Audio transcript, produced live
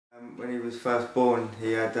When he was first born,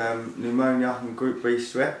 he had pneumonia and group B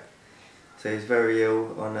strep. So he was very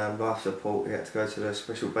ill on life support. He had to go to the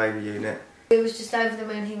special baby unit. It was just over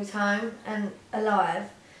the moon he was home and alive.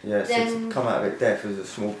 Yeah, so to come out of it death was a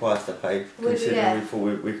small price to pay, considering we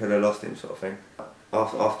thought we could have lost him, sort of thing.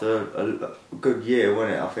 After a good year,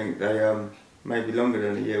 wasn't it? I think they, maybe longer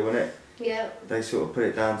than a year, wasn't it? Yeah. They sort of put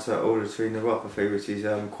it down to auditory neuropathy, which is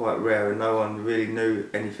quite rare, and no one really knew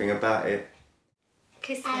anything about it.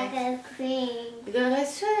 Kiss me. I go swing. You're gonna go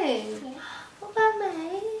swing? Yeah. What about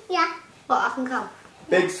me? Yeah. What, I can come?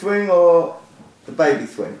 Big swing or the baby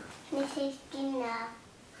swing? Mrs. Dinner.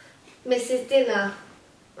 Mrs. Dinner.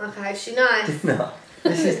 Okay, is she nice? Dinner?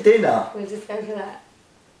 Mrs. Dinner? We'll just go for that.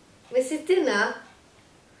 Mrs. Dinner?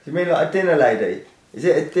 Do you mean like a dinner lady? Is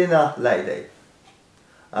it a dinner lady?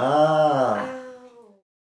 Ah. Ow.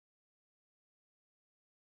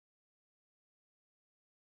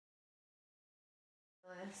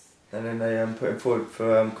 Nice. And then they put him forward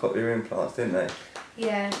for cochlear implants, didn't they?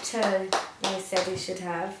 Yeah, 2 they said he should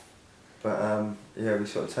have. But yeah, we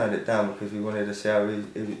sort of turned it down because we wanted to see how he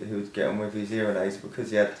would get on with his hearing aids,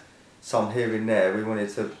 because he had some hearing there. We wanted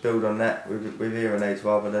to build on that with hearing aids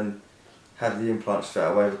rather than have the implant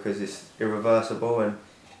straight away, because it's irreversible and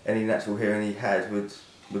any natural hearing he had would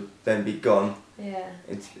then be gone. Yeah.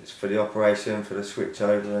 It's for the operation, for the switch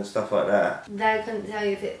over and stuff like that. They couldn't tell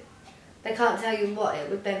you if it... They can't tell you what it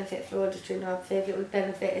would benefit for auditory neuropathy, if it would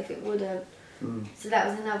benefit, if it wouldn't. So that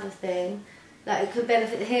was another thing. Like, it could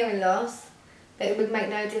benefit the hearing loss, but it would make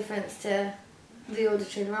no difference to the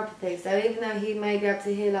auditory neuropathy. So even though he may be able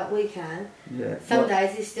to hear like we can, some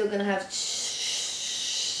days he's still going to have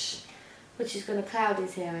shh, which is going to cloud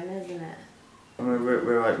his hearing, isn't it? I mean,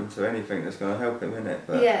 we're open to anything that's going to help him, isn't it?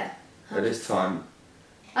 But yeah. 100%. at this time...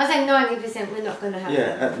 I say 90% we're not going to help him.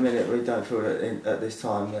 Yeah, at the minute we don't feel that at this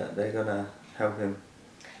time that they're going to help him.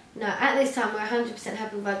 No, at this time we're 100%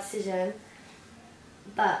 happy with our decision,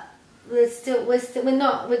 but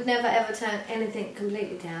we'd never ever turn anything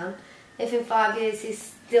completely down. If in 5 years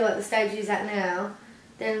he's still at the stage he's at now,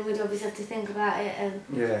 then we'd obviously have to think about it. And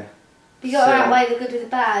yeah. You got to outweigh the good with the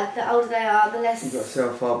bad. The older they are, the less... You've got to see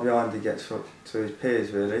how far behind he gets to his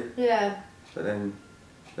peers, really. Yeah. But then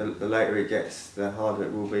the later he gets, the harder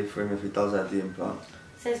it will be for him if he does have the implant.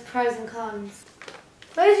 So there's pros and cons.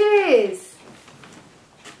 Where's your ears?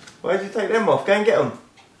 Why did you take them off? Go and get them.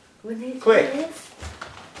 We need quick. Ears.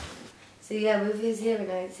 So yeah, with his hearing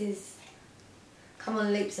aids, he's come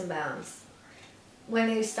on leaps and bounds. When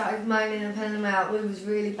he started moaning and pulling them out, we was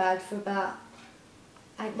really bad for about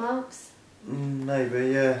 8 months.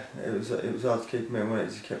 Maybe, yeah. It was hard to keep him in when it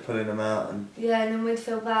just kept pulling them out. And yeah, and then we'd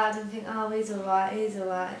feel bad and think, oh, he's alright, he's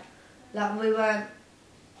alright. Like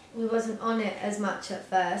we wasn't on it as much at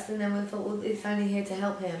first, and then we thought, well, it's only here to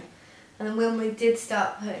help him. And then when we did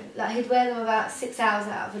start putting, like he'd wear them about 6 hours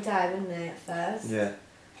out of a day, wouldn't he, at first? yeah.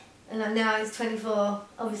 And like now he's 24,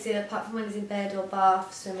 obviously apart from when he's in bed or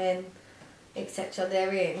bath, swimming, etc.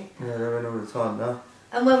 they're in. Yeah, they're in all the time now.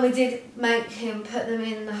 And when we did make him put them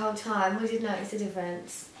in the whole time, we did notice a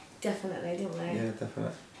difference. Definitely, didn't we? Yeah,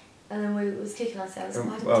 definitely. And then we was kicking ourselves.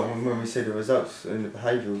 Well, when we see the results and the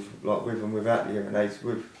behaviours, like with and without the hearing aids,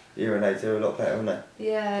 with hearing aids they're a lot better, aren't they?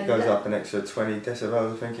 Yeah. It goes up an extra 20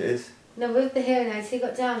 decibels, I think it is. No, with the hearing aids he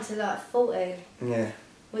got down to like 40. Yeah.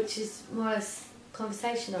 Which is more or less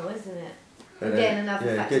conversational, isn't it? But Again, another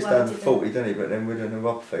yeah, factor. it gets down to 40, doesn't he? But then with a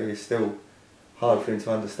neuropathy, it's still hard for him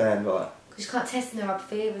to understand, like... Because you can't test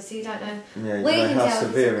neuropathy either, so you don't know. Yeah, you we don't can know how tell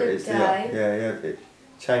severe if it it's is. a good day. Yeah, it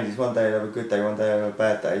changes. One day he'll have a good day, one day he'll have a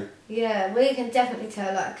bad day. Yeah, we can definitely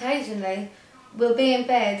tell. Like occasionally, we'll be in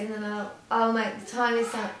bed and then I'll make the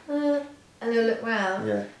tiniest sound, and he'll look round.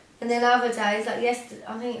 Yeah. And then other days, like yesterday,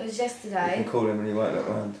 I think it was yesterday. You can call him and he won't look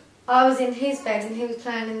round. I was in his bed and he was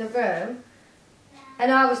playing in the room,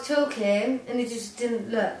 and I was talking and he just didn't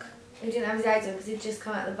look. He didn't have his aids on because he'd just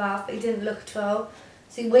come out of the bath, but he didn't look at all.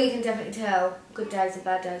 So we can definitely tell good days and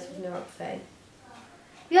bad days with neuropathy.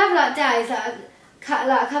 You have like days, like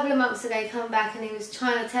a couple of months ago he come back and he was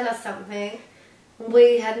trying to tell us something and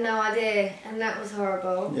we had no idea, and that was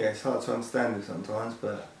horrible. Yeah, it's hard to understand him sometimes,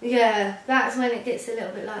 but... Yeah, that's when it gets a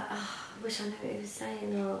little bit like, oh, I wish I knew what he was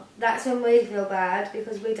saying, or... That's when we feel bad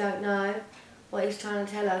because we don't know what he's trying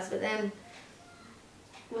to tell us, but then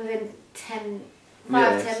within 10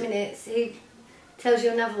 minutes he tells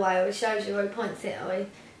you another way, or he shows you, or he points it, or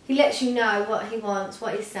he lets you know what he wants,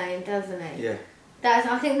 what he's saying, doesn't he? Yeah.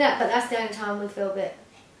 I think but that's the only time we feel a bit,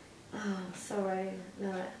 oh, sorry,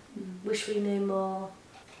 like, wish we knew more.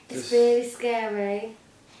 It's really scary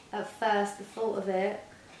at first, the thought of it,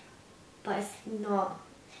 but it's not.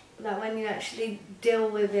 Like when you actually deal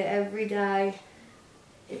with it every day,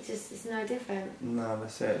 it's no different. No,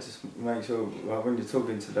 that's it. Just make sure, well, when you're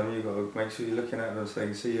talking to them, you've got to make sure you're looking at them so you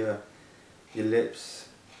can see your lips.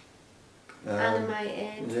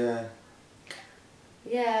 Animated. Yeah.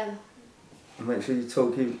 Yeah. And make sure you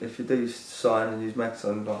talk, if you do sign and use maths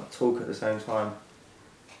on, like, talk at the same time.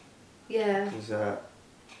 Yeah. Because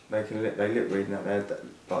they lip reading that,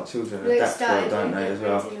 like children Luke adapt to it, started don't they, as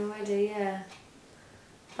well? reading already, yeah.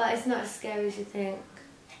 But it's not as scary as you think.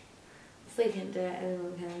 If we can do it,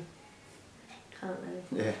 anyone can.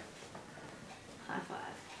 Can't they? Yeah. High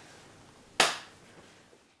five.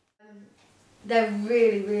 They're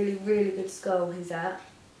really, really, really good school he's at.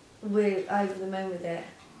 We're over the moon with it.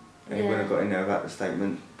 And he wouldn't have got in there about the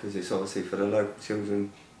statement, because it's obviously for the local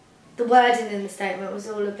children. The wording in the statement was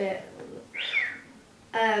all a bit...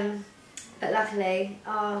 but luckily,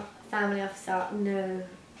 our family officer knew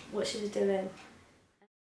what she was doing.